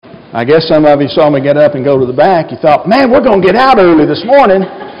I guess some of you saw me get up and go to the back. You thought, man, we're going to get out early this morning.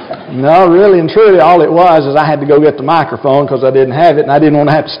 No, really and truly, all it was is I had to go get the microphone because I didn't have it, and I didn't want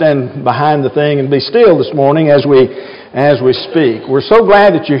to have to stand behind the thing and be still this morning as we speak. We're so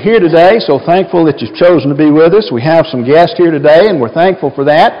glad that you're here today, so thankful that you've chosen to be with us. We have some guests here today, and we're thankful for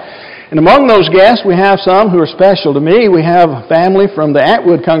that. And among those guests, we have some who are special to me. We have a family from the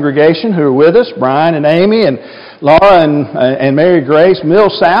Atwood congregation who are with us, Brian and Amy and Laura and Mary Grace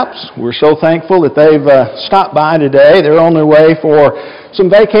Millsaps. We're so thankful that they've stopped by today. They're on their way for some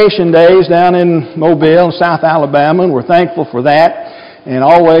vacation days down in Mobile and South Alabama, and we're thankful for that and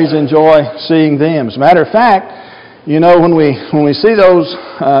always enjoy seeing them. As a matter of fact, you know, when we see those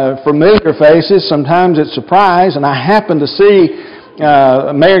familiar faces, sometimes it's surprise, and I happened to see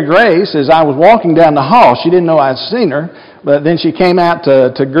Mary Grace as I was walking down the hall. She didn't know I'd seen her, but then she came out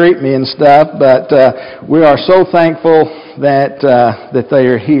to greet me and stuff. But we are so thankful that they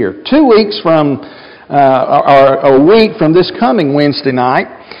are here. 2 weeks from, or a week from this coming Wednesday night,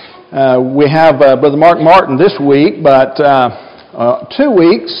 we have Brother Mark Martin this week, but 2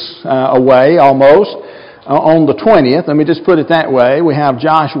 weeks away almost. On the 20th, let me just put it that way, we have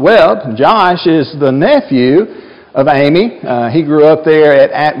Josh Webb. Josh is the nephew of Amy. He grew up there at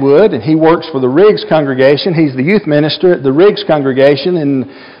Atwood, and he works for the Riggs congregation. He's the youth minister at the Riggs congregation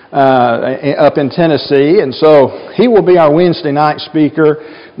up in Tennessee, and so he will be our Wednesday night speaker,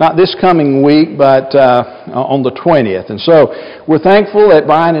 not this coming week, but on the 20th. And so we're thankful that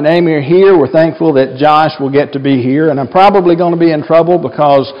Brian and Amy are here. We're thankful that Josh will get to be here, and I'm probably going to be in trouble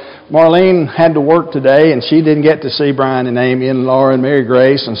because Marlene had to work today, and she didn't get to see Brian and Amy and Laura and Mary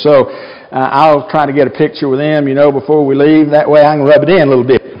Grace, and so I'll try to get a picture with them, you know, before we leave. That way I can rub it in a little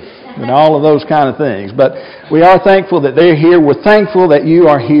bit and all of those kind of things. But we are thankful that they're here. We're thankful that you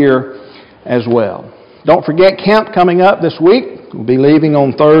are here as well. Don't forget camp coming up this week. We'll be leaving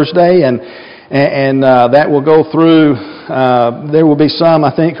on Thursday, and that will go through, there will be some,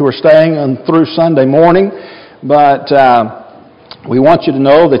 I think, who are staying through Sunday morning, but we want you to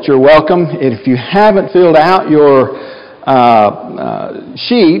know that you're welcome. If you haven't filled out your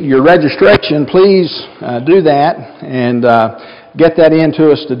sheet, your registration, please do that and get that in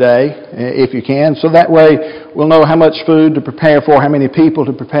to us today if you can. So that way we'll know how much food to prepare for, how many people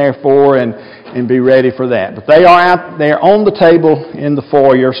to prepare for, and be ready for that. But they are out there on the table in the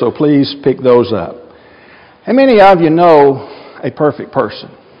foyer, so please pick those up. How many of you know a perfect person?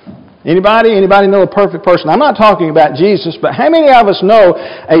 Anybody know a perfect person? I'm not talking about Jesus, but how many of us know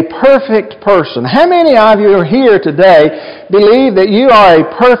a perfect person? How many of you are here today believe that you are a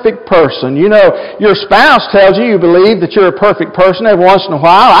perfect person? You know, your spouse tells you believe that you're a perfect person every once in a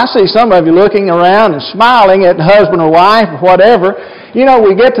while. I see some of you looking around and smiling at the husband or wife or whatever. You know,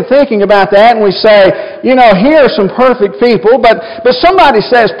 we get to thinking about that and we say, you know, here are some perfect people, but somebody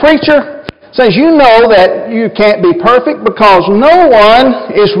says, preacher, says you know that you can't be perfect because no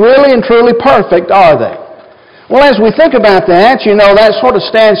one is really and truly perfect, are they? Well, as we think about that, you know, that sort of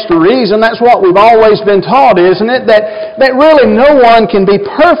stands to reason. That's what we've always been taught, isn't it? That really no one can be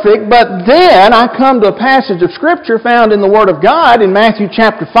perfect. But then I come to a passage of Scripture found in the Word of God in Matthew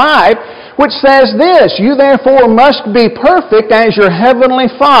chapter 5, which says this, you therefore must be perfect as your heavenly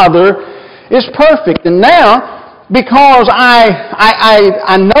Father is perfect. And now, because I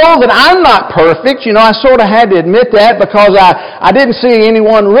know that I'm not perfect, you know, I sort of had to admit that because I didn't see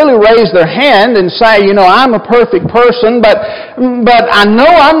anyone really raise their hand and say, you know, I'm a perfect person, but I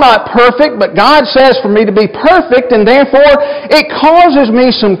know I'm not perfect, but God says for me to be perfect, and therefore it causes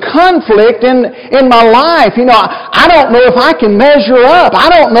me some conflict in my life. You know, I don't know if I can measure up.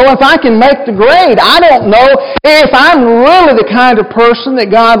 I don't know if I can make the grade. I don't know if I'm really the kind of person that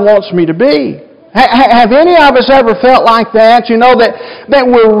God wants me to be. Have any of us ever felt like that? You know, that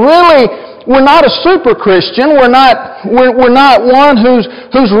we're not a super Christian. We're not one who's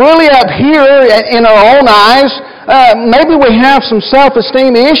really up here in our own eyes. Maybe we have some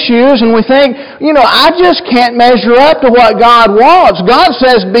self-esteem issues and we think, you know, I just can't measure up to what God wants. God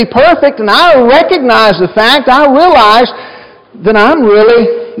says be perfect, and I recognize the fact, I realize that I'm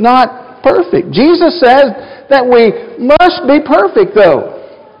really not perfect. Jesus says that we must be perfect, though.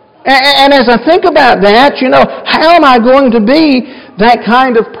 And as I think about that, you know, how am I going to be that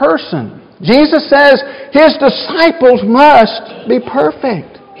kind of person? Jesus says His disciples must be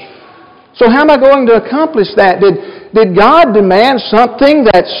perfect. So how am I going to accomplish that? Did God demand something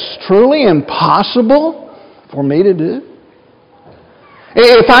that's truly impossible for me to do?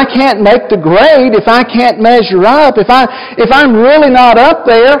 If I can't make the grade, if I can't measure up, if I'm really not up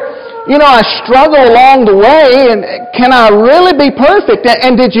there, you know, I struggle along the way, and can I really be perfect?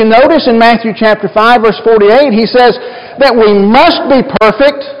 And did you notice in Matthew chapter 5, verse 48, He says that we must be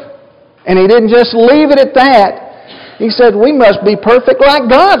perfect And He didn't just leave it at that. He said, we must be perfect like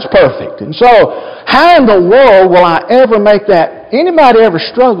God's perfect. And so, how in the world will I ever make that? Anybody ever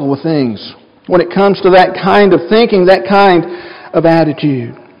struggle with things when it comes to that kind of thinking, that kind of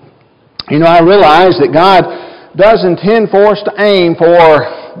attitude? I realize that God does intend for us to aim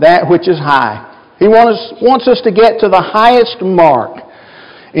for that which is high. He wants us to get to the highest mark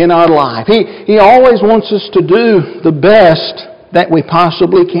in our life. He always wants us to do the best that we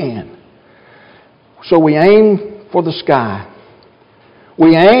possibly can. So we aim for the sky.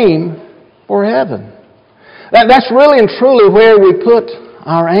 We aim for heaven. That's really and truly where we put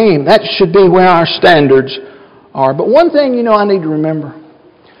our aim. That should be where our standards are. But one thing, I need to remember.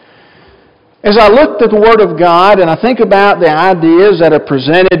 As I looked at the Word of God and I think about the ideas that are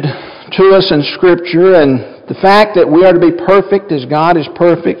presented to us in Scripture and the fact that we are to be perfect as God is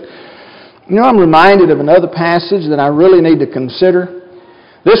perfect, I'm reminded of another passage that I really need to consider.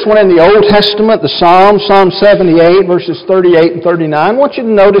 This one in the Old Testament, the Psalm 78, verses 38 and 39. I want you to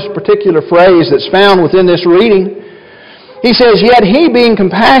notice a particular phrase that's found within this reading. He says, "Yet He, being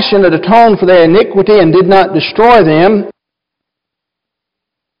compassionate, atoned for their iniquity and did not destroy them."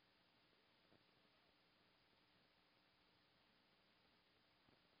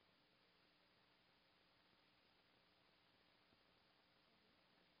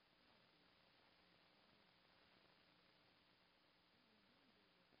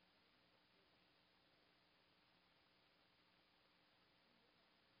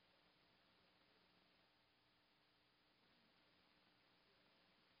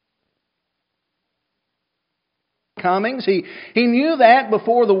 Comings. He knew that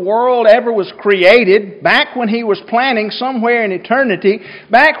before the world ever was created, back when He was planning somewhere in eternity,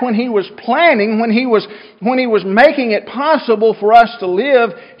 back when He was planning, when He was making it possible for us to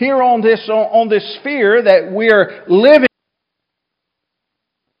live here on this sphere that we're living.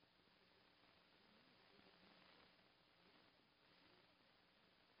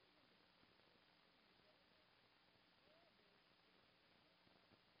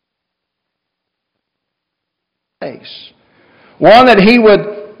 One that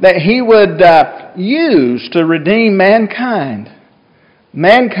He would use to redeem mankind.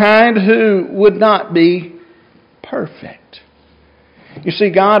 Mankind who would not be perfect. You see,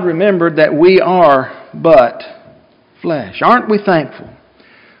 God remembered that we are but flesh. Aren't we thankful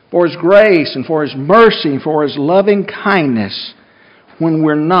for His grace and for His mercy and for His loving kindness when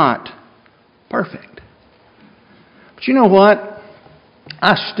we're not perfect? But you know what?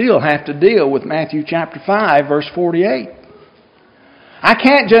 I still have to deal with Matthew chapter 5, verse 48. I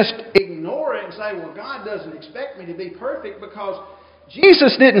can't just ignore it and say, well, God doesn't expect me to be perfect, because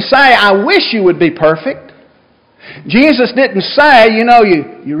Jesus didn't say, I wish you would be perfect. Jesus didn't say,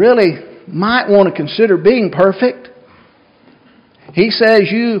 you really might want to consider being perfect. He says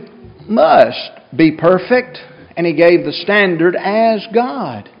you must be perfect, and He gave the standard as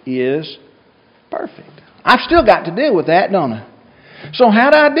God is perfect. I've still got to deal with that, don't I? So how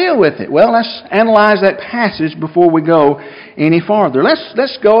do I deal with it? Well, let's analyze that passage before we go any farther.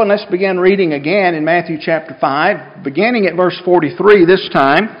 Let's go and let's begin reading again in Matthew chapter 5, beginning at verse 43 this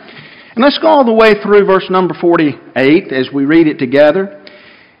time. And let's go all the way through verse number 48 as we read it together.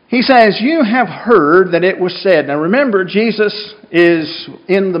 He says, "You have heard that it was said." Now remember, Jesus is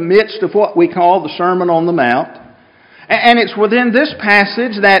in the midst of what we call the Sermon on the Mount. And it's within this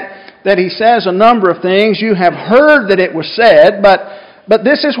passage that He says a number of things. You have heard that it was said, but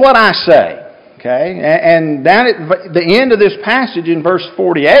this is what I say. Okay? And down at the end of this passage in verse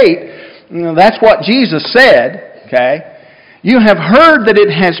 48, that's what Jesus said. Okay? You have heard that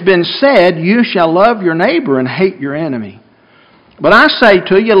it has been said, you shall love your neighbor and hate your enemy. But I say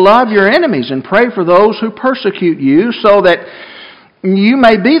to you, love your enemies and pray for those who persecute you, so that you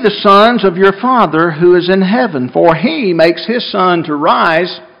may be the sons of your Father who is in heaven. For He makes His sun to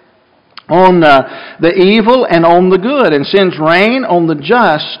rise on the evil and on the good, and sends rain on the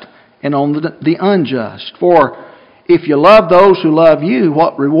just and on the unjust. For if you love those who love you,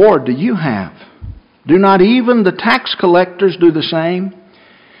 what reward do you have? Do not even the tax collectors do the same?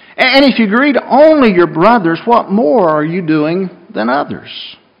 And if you greet only your brothers, what more are you doing than others?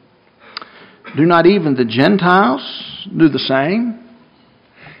 Do not even the Gentiles do the same?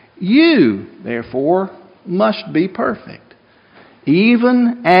 You, therefore, must be perfect,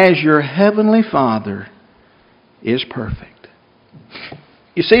 even as your heavenly Father is perfect.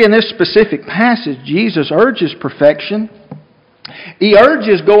 You see, in this specific passage, Jesus urges perfection. He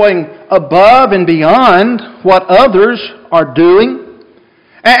urges going above and beyond what others are doing.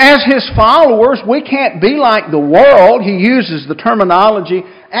 As His followers, we can't be like the world. He uses the terminology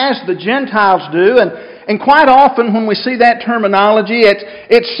as the Gentiles do. And quite often when we see that terminology,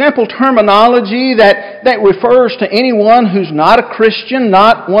 it's simple terminology that refers to anyone who's not a Christian,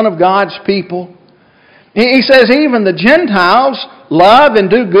 not one of God's people. He says even the Gentiles love and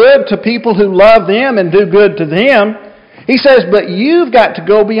do good to people who love them and do good to them. He says, but you've got to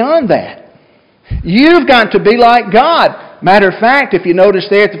go beyond that. You've got to be like God. Matter of fact, if you notice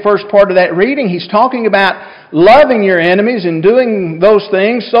there at the first part of that reading, He's talking about loving your enemies and doing those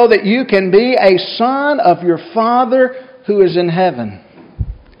things so that you can be a son of your Father who is in heaven.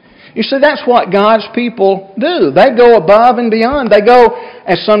 You see, that's what God's people do. They go above and beyond. They go,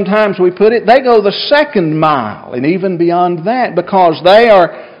 as sometimes we put it, they go the second mile and even beyond that because they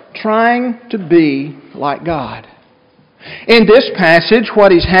are trying to be like God. In this passage,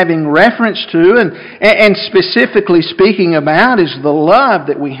 what he's having reference to and specifically speaking about is the love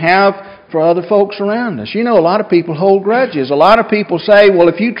that we have for other folks around us. You know, a lot of people hold grudges. A lot of people say, well,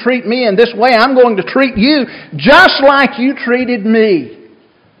 if you treat me in this way, I'm going to treat you just like you treated me.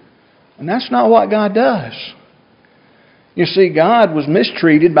 And that's not what God does. You see, God was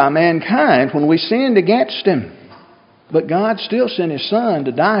mistreated by mankind when we sinned against Him. But God still sent His Son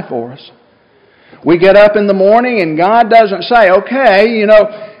to die for us. We get up in the morning and God doesn't say, okay,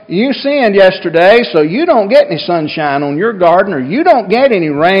 you sinned yesterday, so you don't get any sunshine on your garden, or you don't get any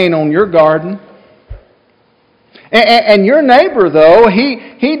rain on your garden. And your neighbor, though,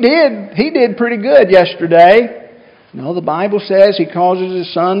 he did pretty good yesterday. No, the Bible says He causes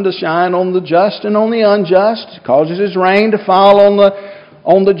His sun to shine on the just and on the unjust. He causes His rain to fall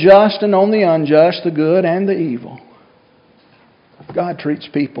on the just and on the unjust, the good and the evil. God treats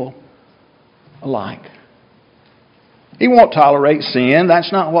people alike. He won't tolerate sin.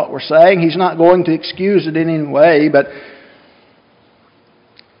 That's not what we're saying. He's not going to excuse it in any way, but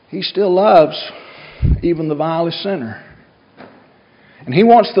He still loves even the vilest sinner. And He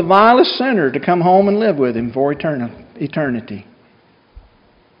wants the vilest sinner to come home and live with Him for eternity.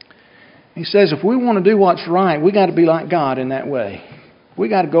 He says if we want to do what's right, we've got to be like God in that way.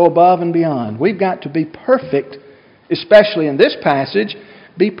 We've got to go above and beyond. We've got to be perfect, especially in this passage,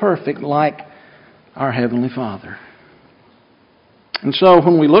 be perfect like our Heavenly Father. And so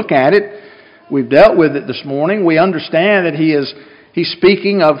when we look at it, we've dealt with it this morning, we understand that He's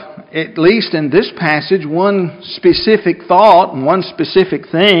speaking of, at least in this passage, one specific thought and one specific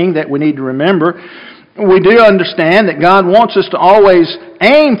thing that we need to remember. We do understand that God wants us to always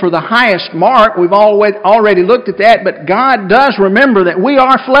aim for the highest mark. We've already looked at that, but God does remember that we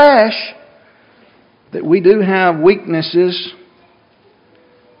are flesh, that we do have weaknesses.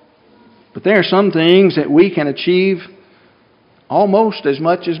 But there are some things that we can achieve almost as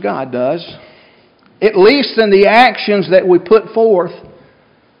much as God does, at least in the actions that we put forth,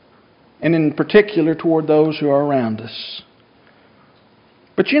 and in particular toward those who are around us.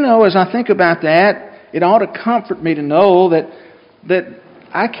 But as I think about that, it ought to comfort me to know that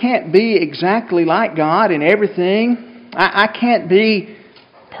I can't be exactly like God in everything. I can't be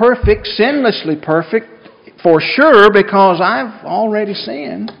perfect, sinlessly perfect, for sure, because I've already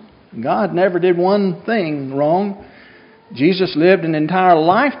sinned. God never did one thing wrong. Jesus lived an entire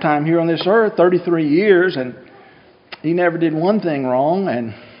lifetime here on this earth, 33 years, and He never did one thing wrong.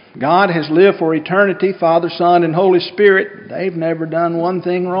 And God has lived for eternity, Father, Son, and Holy Spirit. They've never done one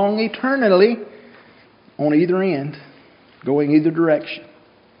thing wrong eternally on either end, going either direction.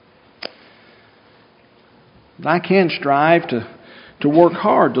 But I can strive to work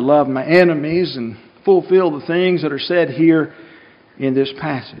hard to love my enemies and fulfill the things that are said here in this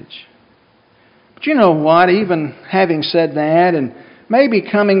passage. But you know what? Even having said that and maybe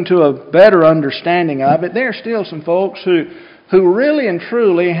coming to a better understanding of it, there are still some folks who really and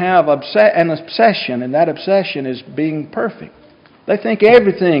truly have an obsession, and that obsession is being perfect. They think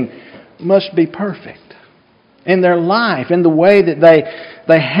everything must be perfect in their life, in the way that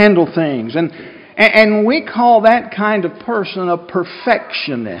they handle things. And we call that kind of person a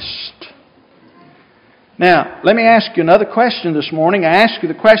perfectionist. Now, let me ask you another question this morning. I asked you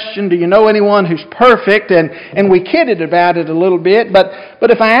the question, do you know anyone who's perfect? And we kidded about it a little bit. But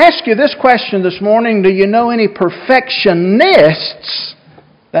if I ask you this question this morning, do you know any perfectionists?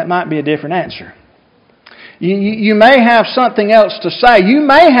 That might be a different answer. You may have something else to say. You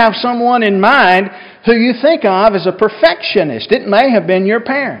may have someone in mind who you think of as a perfectionist. It may have been your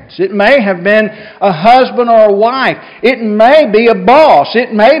parents. It may have been a husband or a wife. It may be a boss.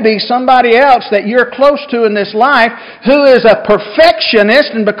 It may be somebody else that you're close to in this life who is a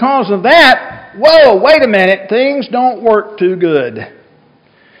perfectionist, and because of that, whoa, wait a minute, things don't work too good.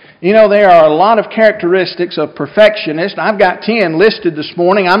 You know, there are a lot of characteristics of perfectionists. I've got 10 listed this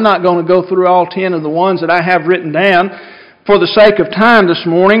morning. I'm not going to go through all 10 of the ones that I have written down for the sake of time this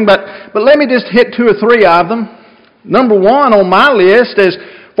morning, but let me just hit 2 or 3 of them. Number 1 on my list is,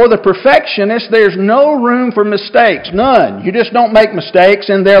 for the perfectionist, there's no room for mistakes. None. You just don't make mistakes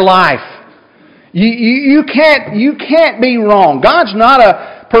in their life. You can't be wrong. God's not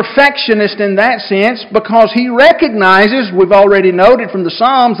a perfectionist in that sense because He recognizes, we've already noted from the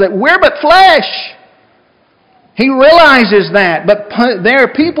Psalms, that we're but flesh. He realizes that, but there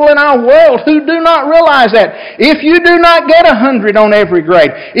are people in our world who do not realize that. If you do not get 100 on every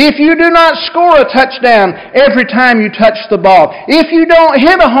grade, if you do not score a touchdown every time you touch the ball, if you don't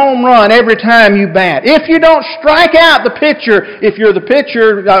hit a home run every time you bat, if you don't strike out the pitcher if you're the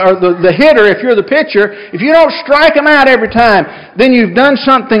pitcher, or the hitter if you're the pitcher, if you don't strike them out every time, then you've done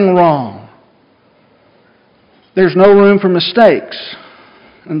something wrong. There's no room for mistakes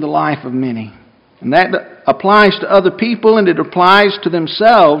in the life of many. And that applies to other people and it applies to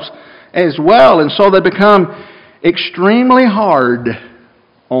themselves as well. And so they become extremely hard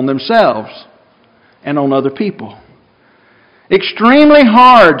on themselves and on other people. Extremely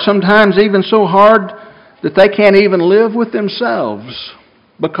hard, sometimes even so hard that they can't even live with themselves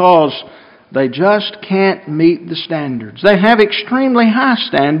because they just can't meet the standards. They have extremely high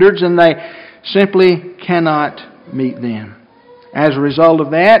standards and they simply cannot meet them. As a result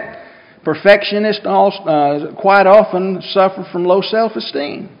of that, perfectionists quite often suffer from low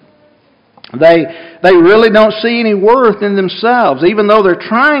self-esteem. They really don't see any worth in themselves. Even though they're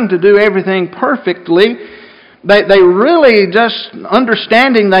trying to do everything perfectly, they really just,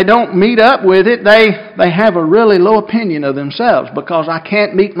 understanding they don't meet up with it, they have a really low opinion of themselves because I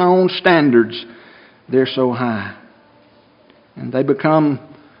can't meet my own standards. They're so high. And they become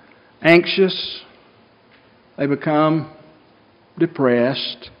anxious. They become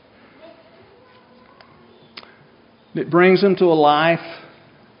depressed. It brings them to a life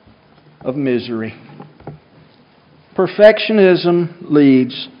of misery. Perfectionism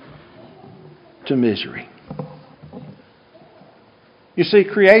leads to misery. You see,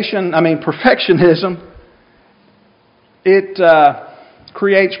 perfectionism, it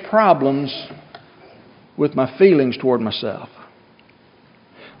creates problems with my feelings toward myself.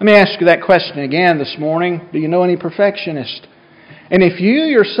 Let me ask you that question again this morning. Do you know any perfectionists? And if you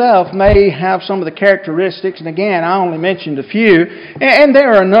yourself may have some of the characteristics, and again, I only mentioned a few, and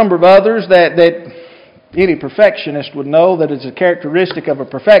there are a number of others that any perfectionist would know that is a characteristic of a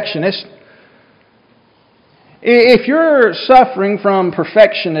perfectionist. If you're suffering from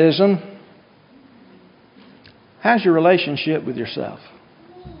perfectionism, how's your relationship with yourself?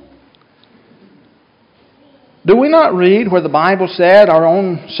 Do we not read where the Bible said, our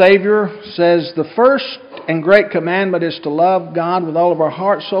own Savior says, the first and great commandment is to love God with all of our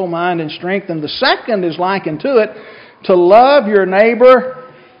heart, soul, mind, and strength. And the second is likened to it, to love your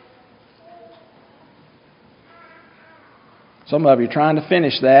neighbor. Some of you are trying to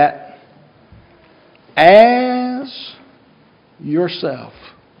finish that. As yourself.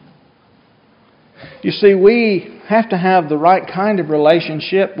 You see, we have to have the right kind of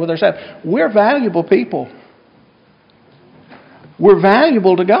relationship with ourselves. We're valuable people. We're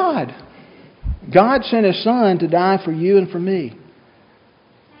valuable to God. God sent His Son to die for you and for me.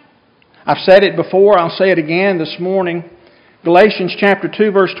 I've said it before, I'll say it again this morning. Galatians chapter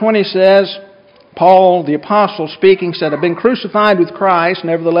 2 verse 20 says, Paul the apostle speaking said, I've been crucified with Christ,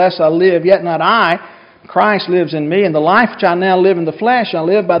 nevertheless I live, yet not I. Christ lives in me, and the life which I now live in the flesh, I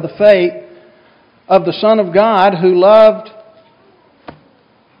live by the faith of the Son of God who loved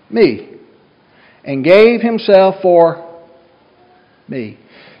me and gave Himself for me.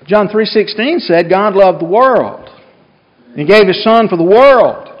 John 3:16 said God loved the world. He gave His Son for the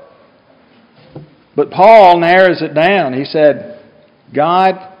world. But Paul narrows it down. He said,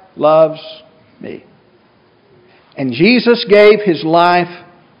 God loves me. And Jesus gave His life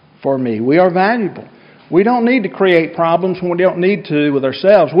for me. We are valuable. We don't need to create problems when we don't need to with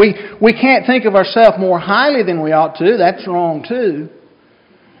ourselves. We can't think of ourselves more highly than we ought to. That's wrong too.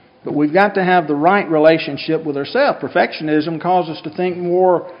 But we've got to have the right relationship with ourselves. Perfectionism causes us to think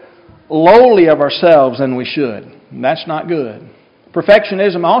more lowly of ourselves than we should. And that's not good.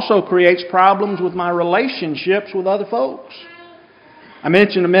 Perfectionism also creates problems with my relationships with other folks. I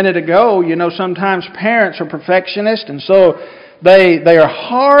mentioned a minute ago, sometimes parents are perfectionists, and so they are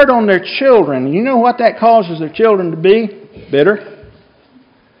hard on their children. You know what that causes their children to be? Bitter.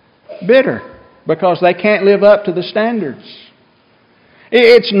 Bitter. Because they can't live up to the standards.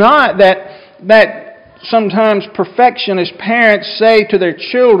 It's not that sometimes perfectionist parents say to their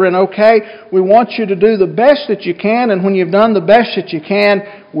children, okay, we want you to do the best that you can, and when you've done the best that you can,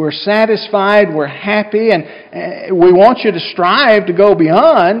 we're satisfied, we're happy, and we want you to strive to go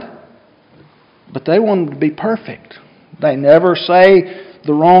beyond, but they want them to be perfect. They never say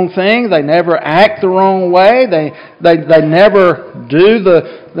the wrong thing. They never act the wrong way. They never do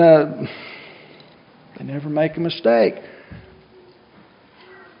they never make a mistake.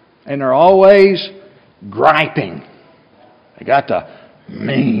 And they're always griping. They got the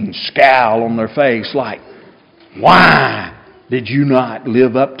mean scowl on their face like, why did you not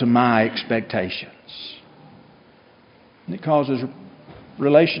live up to my expectations? And it causes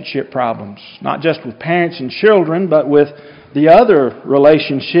relationship problems, not just with parents and children, but with the other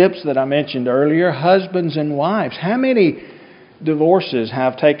relationships that I mentioned earlier, husbands and wives. How many divorces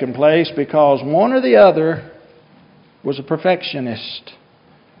have taken place because one or the other was a perfectionist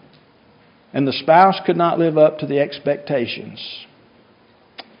and the spouse could not live up to the expectations?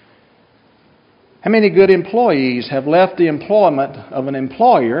 How many good employees have left the employment of an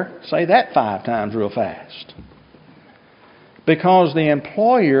employer, say that 5 times real fast, because the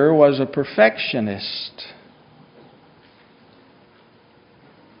employer was a perfectionist?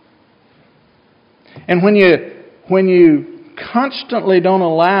 And when you constantly don't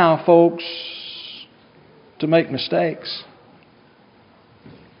allow folks to make mistakes,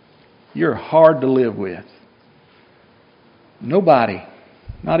 you're hard to live with. Nobody,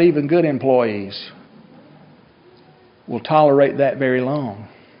 not even good employees, will tolerate that very long.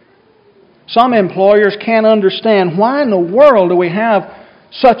 Some employers can't understand why in the world do we have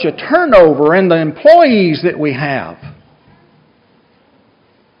such a turnover in the employees that we have.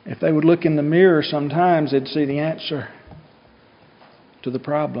 If they would look in the mirror sometimes, they'd see the answer to the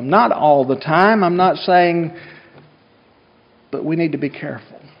problem. Not all the time, I'm not saying, but we need to be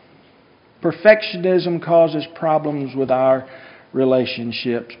careful. Perfectionism causes problems with our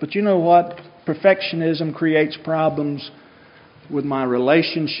relationships. But you know what? Perfectionism creates problems with my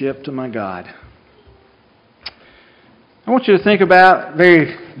relationship to my God. I want you to think about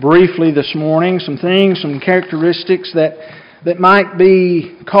very briefly this morning some things, some characteristics that might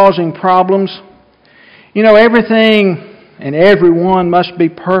be causing problems. You know, everything and everyone must be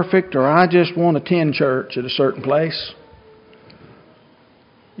perfect, or I just want to attend church at a certain place.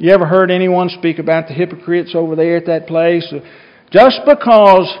 You ever heard anyone speak about the hypocrites over there at that place? Just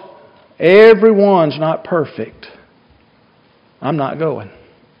because everyone's not perfect, I'm not going.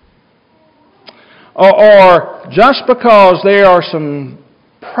 Or just because there are some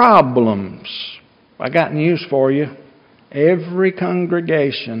problems, I got news for you. Every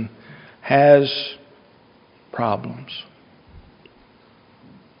congregation has problems.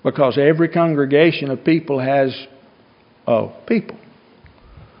 Because every congregation of people has, people.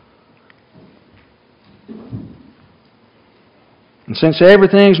 And since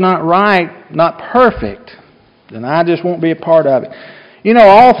everything's not right, not perfect, then I just won't be a part of it. You know,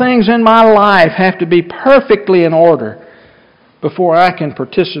 all things in my life have to be perfectly in order before I can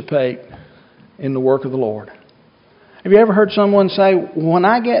participate in the work of the Lord. Have you ever heard someone say, when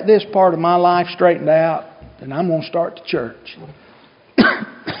I get this part of my life straightened out, then I'm going to start the church?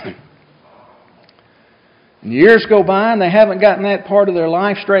 And years go by and they haven't gotten that part of their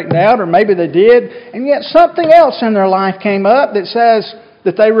life straightened out, or maybe they did, and yet something else in their life came up that says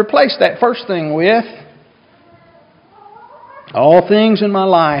that they replaced that first thing with. All things in my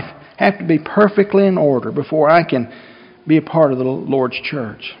life have to be perfectly in order before I can be a part of the Lord's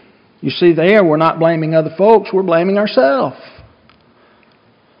church. You see there, we're not blaming other folks, we're blaming ourselves.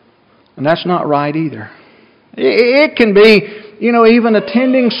 And that's not right either. It can be, you know, even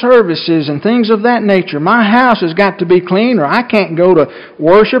attending services and things of that nature. My house has got to be clean, or I can't go to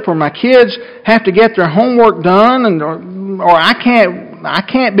worship, or my kids have to get their homework done, and or I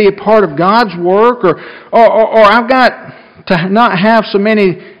can't be a part of God's work, or I've got to not have so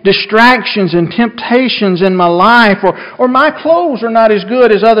many distractions and temptations in my life, or my clothes are not as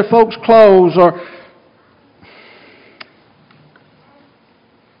good as other folks' clothes, or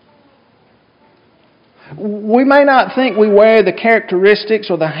we may not think we wear the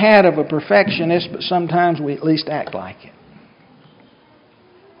characteristics or the hat of a perfectionist, but sometimes we at least act like it.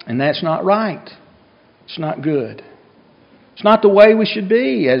 And that's not right. It's not good. It's not the way we should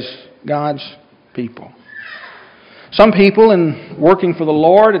be as God's people. Some people, in working for the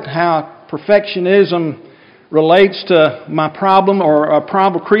Lord, and how perfectionism relates to my problem,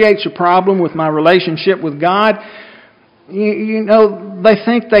 or creates a problem with my relationship with God, you know, they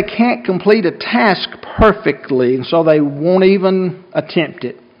think they can't complete a task perfectly, and so they won't even attempt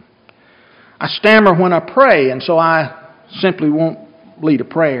it. I stammer when I pray, and so I simply won't lead a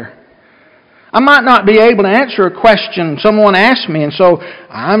prayer. I might not be able to answer a question someone asks me, and so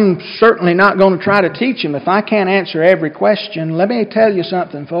I'm certainly not going to try to teach them if I can't answer every question. Let me tell you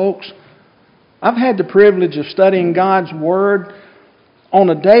something, folks. I've had the privilege of studying God's Word on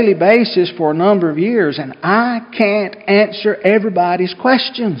a daily basis for a number of years, and I can't answer everybody's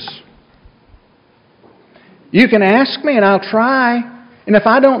questions. You can ask me, and I'll try. And if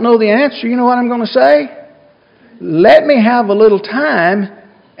I don't know the answer, you know what I'm going to say? Let me have a little time,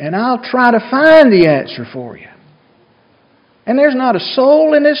 and I'll try to find the answer for you. And there's not a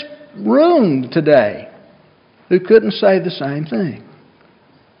soul in this room today who couldn't say the same thing.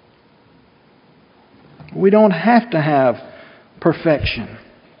 We don't have to have perfection.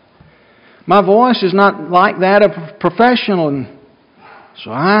 My voice is not like that of a professional, and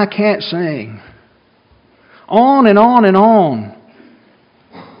so I can't sing. On and on and on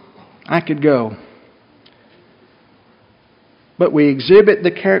I could go. But we exhibit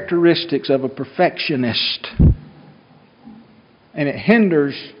the characteristics of a perfectionist. And it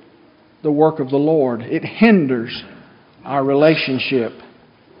hinders the work of the Lord. It hinders our relationship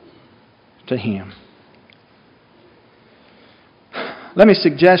to Him. Let me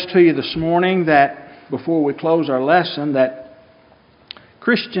suggest to you this morning that, before we close our lesson, that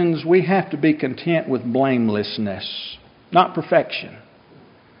Christians, we have to be content with blamelessness. Not perfection.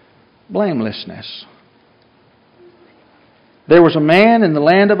 Blamelessness. There was a man in the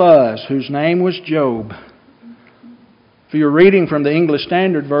land of Uz whose name was Job. If you're reading from the English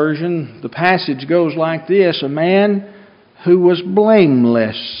Standard Version, the passage goes like this: a man who was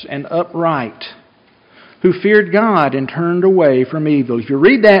blameless and upright, who feared God and turned away from evil. If you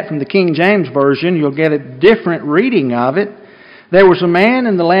read that from the King James Version, you'll get a different reading of it. There was a man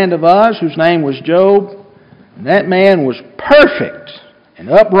in the land of Uz whose name was Job, and that man was perfect and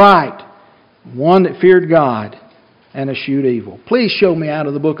upright, one that feared God and eschewed evil. Please show me out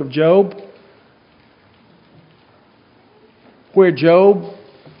of the book of Job where Job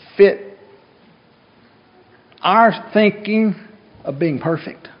fit our thinking of being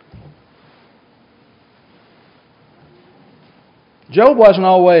perfect. Job wasn't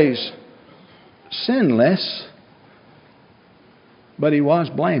always sinless, but he was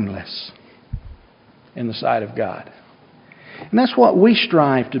blameless in the sight of God. And that's what we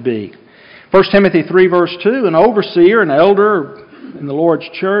strive to be. 1 Timothy 3 verse 2, an overseer, an elder in the Lord's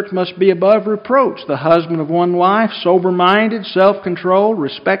church must be above reproach, the husband of one wife, sober-minded, self-controlled,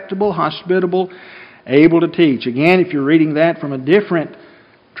 respectable, hospitable, able to teach. Again, if you're reading that from a different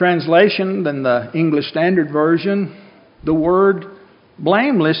translation than the English Standard Version, the word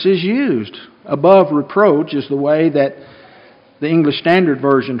blameless is used. Above reproach is the way that the English Standard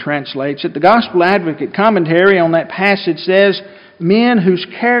Version translates it. The Gospel Advocate commentary on that passage says, men whose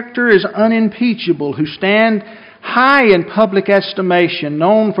character is unimpeachable, who stand high in public estimation,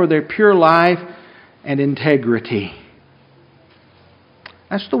 known for their pure life and integrity.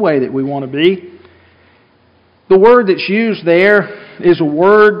 That's the way that we want to be. The word that's used there is a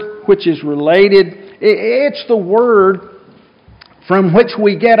word which is related. It's the word from which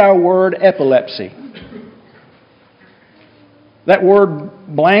we get our word epilepsy. That word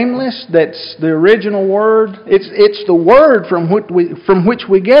blameless, that's the original word. It's the word from which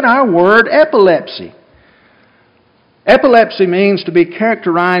we get our word epilepsy. Epilepsy means to be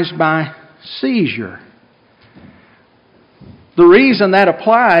characterized by seizure. The reason that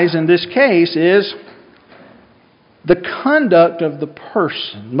applies in this case is the conduct of the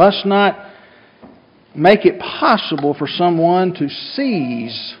person must not make it possible for someone to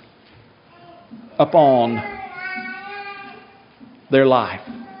seize upon their life.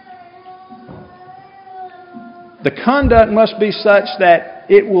 The conduct must be such that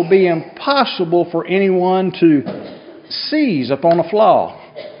it will be impossible for anyone to seize upon a flaw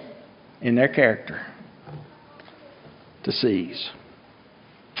in their character. To seize.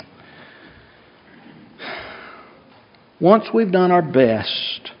 Once we've done our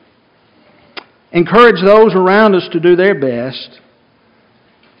best, encourage those around us to do their best,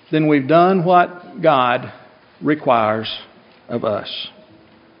 then we've done what God requires of us.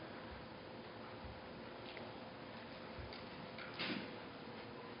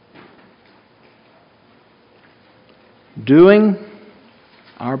 Doing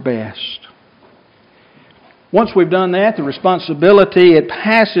our best. Once we've done that, the responsibility, it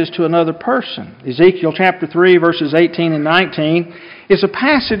passes to another person. Ezekiel chapter 3, verses 18 and 19 is a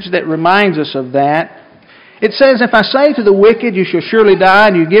passage that reminds us of that. It says, if I say to the wicked, you shall surely die,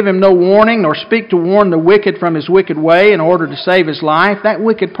 and you give him no warning, nor speak to warn the wicked from his wicked way in order to save his life, that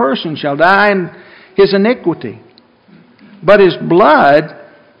wicked person shall die in his iniquity. But his blood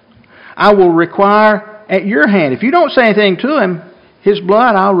I will require at your hand. If you don't say anything to him, His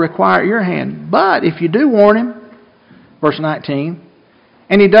blood I'll require at your hand. But if you do warn him, verse 19,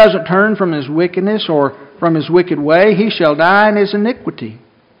 and he doesn't turn from his wickedness or from his wicked way, he shall die in his iniquity.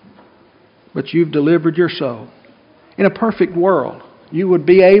 But you've delivered your soul. In a perfect world, you would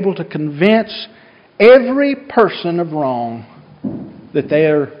be able to convince every person of wrong that they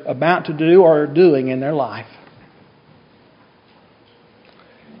are about to do or are doing in their life.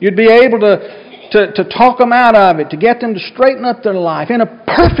 You'd be able to talk them out of it, to get them to straighten up their life. In a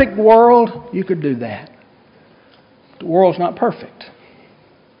perfect world, you could do that. The world's not perfect.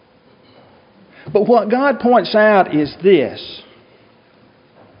 But what God points out is this.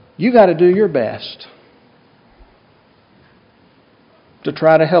 You got to do your best to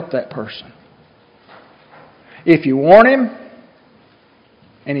try to help that person. If you warn him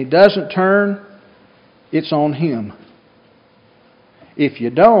and he doesn't turn, it's on him. If you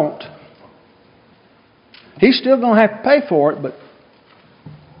don't, he's still going to have to pay for it, but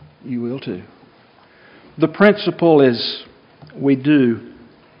you will too. The principle is we do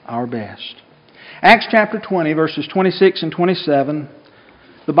our best. Acts chapter 20, verses 26 and 27,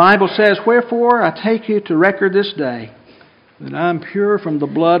 the Bible says, "Wherefore I take you to record this day, that I am pure from the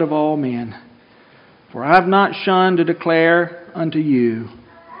blood of all men. For I have not shunned to declare unto you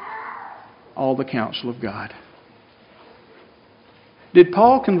all the counsel of God." Did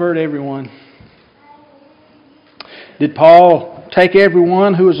Paul convert everyone? Did Paul take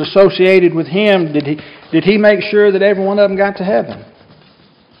everyone who was associated with him? Did he make sure that every one of them got to heaven?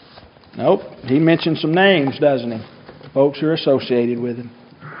 Nope. He mentioned some names, doesn't he? Folks who are associated with him.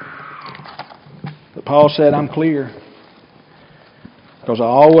 But Paul said, I'm clear. Because I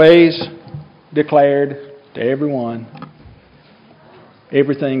always declared to everyone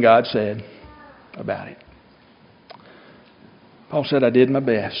everything God said about it. Paul said, I did my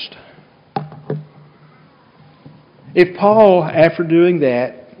best. If Paul, after doing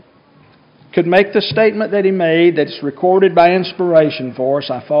that, could make the statement that he made that's recorded by inspiration for us,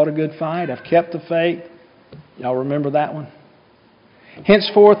 I fought a good fight, I've kept the faith. Y'all remember that one?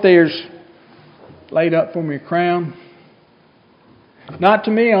 Henceforth there's laid up for me a crown. Not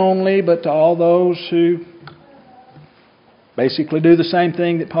to me only, but to all those who basically do the same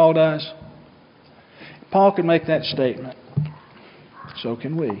thing that Paul does. Paul could make that statement. So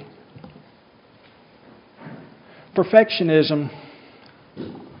can we. Perfectionism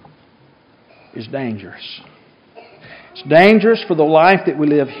is dangerous. It's dangerous for the life that we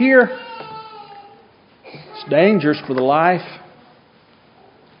live here. It's dangerous for the life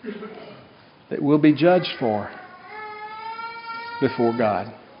that we'll be judged for before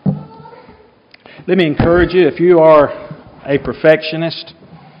God. Let me encourage you, if you are a perfectionist,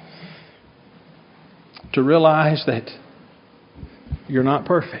 to realize that you're not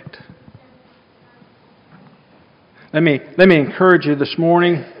perfect. Let me encourage you this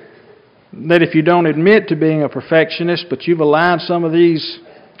morning that if you don't admit to being a perfectionist, but you've allowed some of these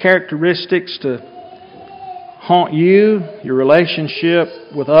characteristics to haunt you, your relationship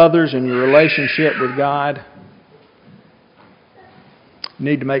with others, and your relationship with God, you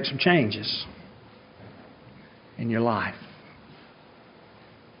need to make some changes in your life.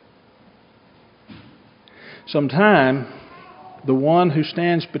 Sometimes the one who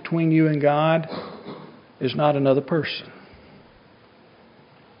stands between you and God is not another person.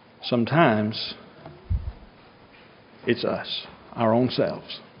 Sometimes it's us, our own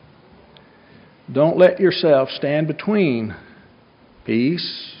selves. Don't let yourself stand between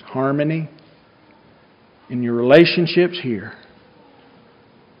peace, harmony, in your relationships here,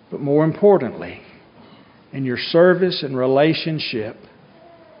 but more importantly, in your service and relationship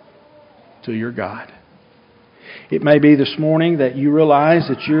to your God. It may be this morning that you realize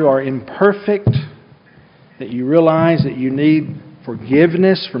that you are imperfect, that you realize that you need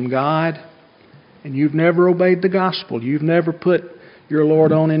forgiveness from God, and you've never obeyed the gospel. You've never put your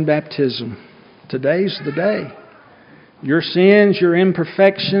Lord on in baptism. Today's the day. Your sins, your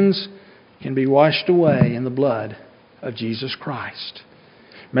imperfections can be washed away in the blood of Jesus Christ.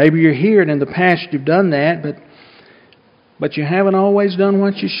 Maybe you're here and in the past you've done that, but you haven't always done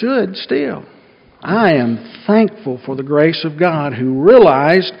what you should still. I am thankful for the grace of God who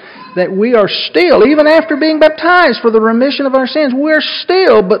realized that we are still, even after being baptized for the remission of our sins, we're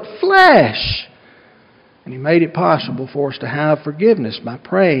still but flesh. And He made it possible for us to have forgiveness by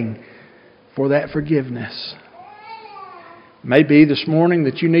praying for that forgiveness. Maybe this morning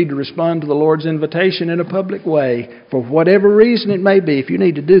that you need to respond to the Lord's invitation in a public way. For whatever reason it may be, if you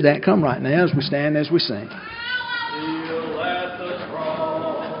need to do that, come right now as we stand, as we sing.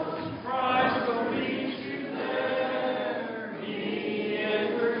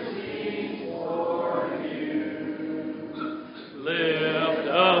 Live.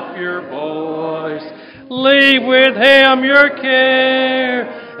 leave with Him your care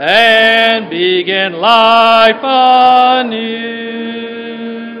and begin life anew.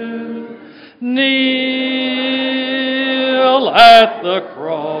 Kneel at the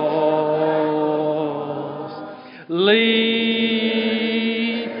cross. Leave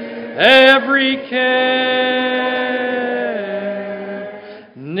every care.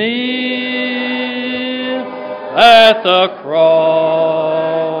 Kneel at the cross.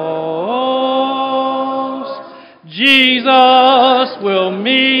 Jesus will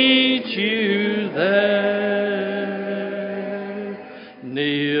meet you there.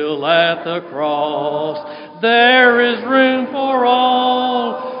 Kneel at the cross. There is room for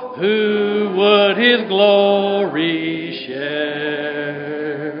all who would His glory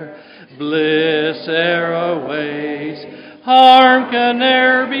share. Bliss e'er awaits, harm can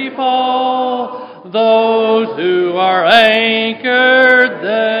ne'er befall those who are anchored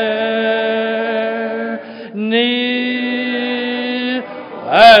there. Kneel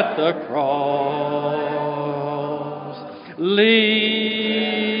at the cross. Leave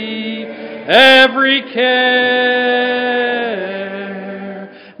every care.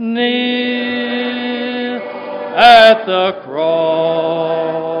 Kneel at the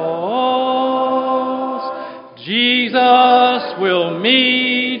cross. Jesus will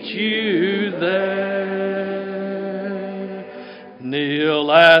meet you there.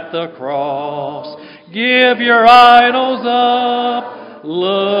 Kneel at the cross. Give your idols up.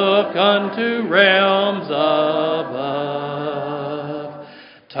 Look unto realms above.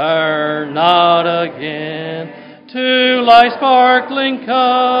 Turn not again to life's sparkling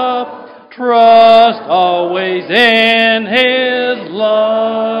cup. Trust always in His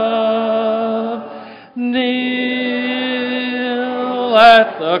love. Kneel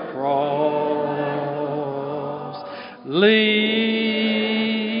at the cross. Leave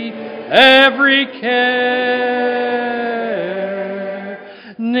every care.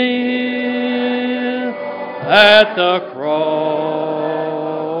 Kneel at the cross.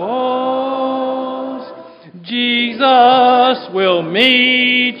 Jesus will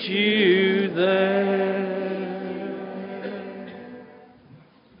meet you there.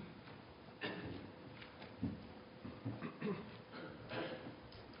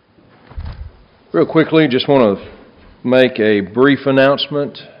 Real quickly, just want to make a brief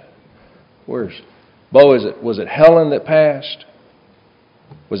announcement. Where's Bo? Was it Helen that passed?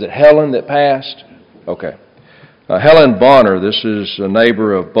 Was it Helen that passed? Okay. Helen Bonner, this is a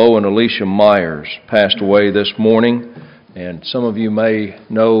neighbor of Bo and Alicia Myers, passed away this morning. And some of you may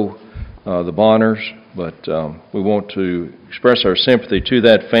know the Bonners, but we want to express our sympathy to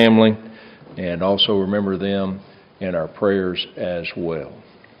that family and also remember them in our prayers as well.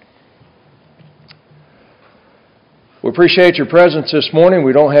 We appreciate your presence this morning.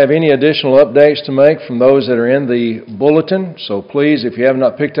 We don't have any additional updates to make from those that are in the bulletin. So please, if you have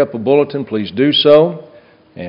not picked up a bulletin, please do so.